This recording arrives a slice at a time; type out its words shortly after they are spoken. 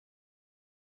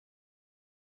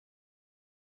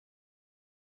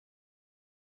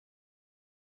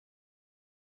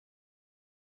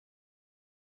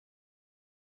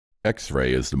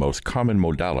X-ray is the most common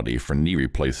modality for knee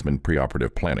replacement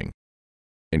preoperative planning.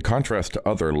 In contrast to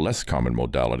other less common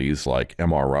modalities like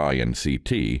MRI and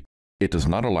CT, it does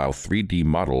not allow 3D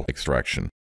model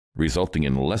extraction, resulting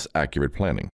in less accurate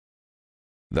planning.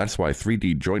 That's why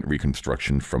 3D joint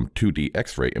reconstruction from 2D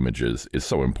X-ray images is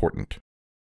so important.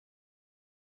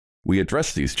 We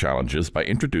address these challenges by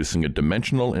introducing a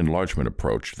dimensional enlargement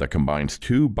approach that combines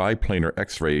two biplanar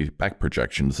X-ray back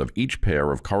projections of each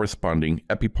pair of corresponding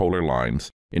epipolar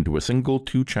lines into a single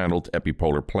two-channeled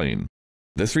epipolar plane.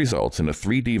 This results in a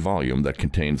 3D volume that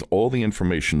contains all the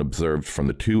information observed from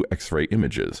the two X-ray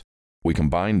images. We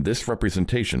combine this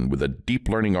representation with a deep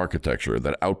learning architecture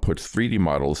that outputs 3D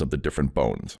models of the different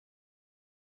bones.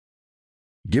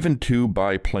 Given two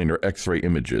biplanar X-ray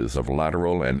images of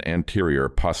lateral and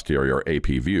anterior-posterior AP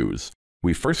views,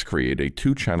 we first create a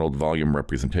two-channeled volume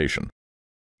representation.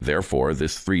 Therefore,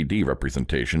 this 3D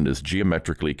representation is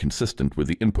geometrically consistent with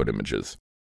the input images.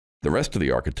 The rest of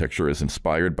the architecture is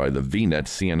inspired by the VNet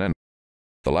CNN.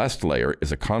 The last layer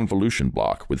is a convolution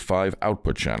block with 5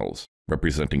 output channels,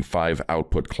 representing 5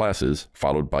 output classes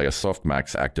followed by a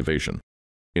softmax activation.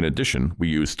 In addition, we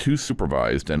use 2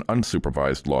 supervised and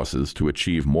unsupervised losses to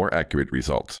achieve more accurate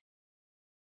results.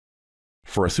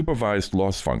 For a supervised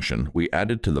loss function, we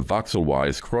added to the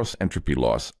voxel-wise cross-entropy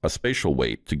loss a spatial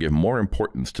weight to give more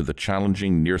importance to the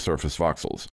challenging near-surface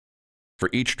voxels. For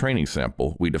each training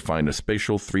sample, we define a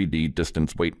spatial 3D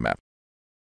distance weight map.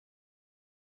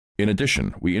 In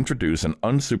addition, we introduce an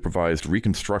unsupervised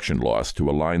reconstruction loss to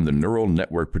align the neural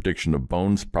network prediction of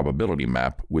bones probability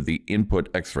map with the input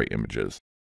X-ray images.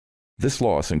 This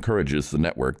loss encourages the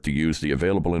network to use the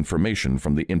available information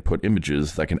from the input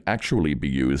images that can actually be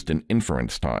used in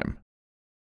inference time.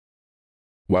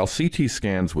 While CT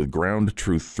scans with ground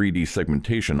truth 3D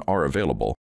segmentation are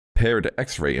available, paired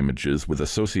X-ray images with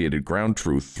associated ground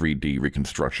truth 3D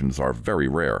reconstructions are very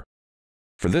rare.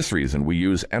 For this reason, we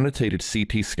use annotated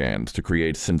CT scans to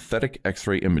create synthetic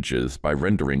X-ray images by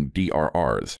rendering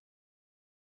DRRs.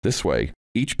 This way,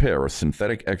 each pair of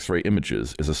synthetic X-ray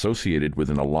images is associated with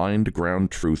an aligned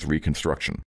ground truth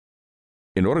reconstruction.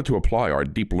 In order to apply our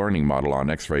deep learning model on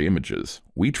X-ray images,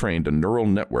 we trained a neural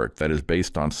network that is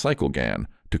based on CycleGAN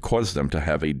to cause them to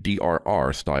have a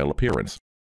DRR-style appearance.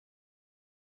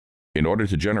 In order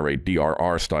to generate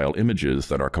DRR-style images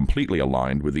that are completely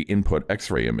aligned with the input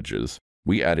X-ray images,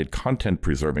 we added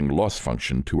content-preserving loss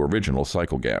function to original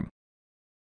CycleGAN.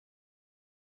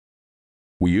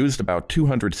 We used about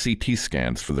 200 CT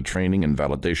scans for the training and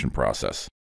validation process.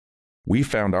 We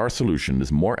found our solution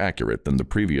is more accurate than the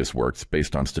previous works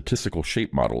based on statistical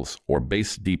shape models or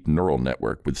base deep neural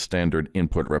network with standard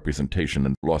input representation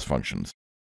and loss functions.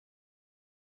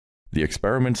 The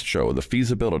experiments show the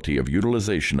feasibility of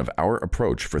utilization of our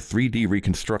approach for 3D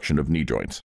reconstruction of knee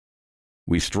joints.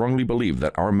 We strongly believe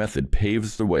that our method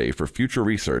paves the way for future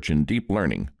research in deep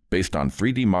learning based on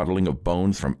 3D modeling of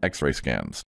bones from X-ray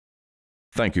scans.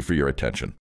 Thank you for your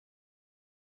attention.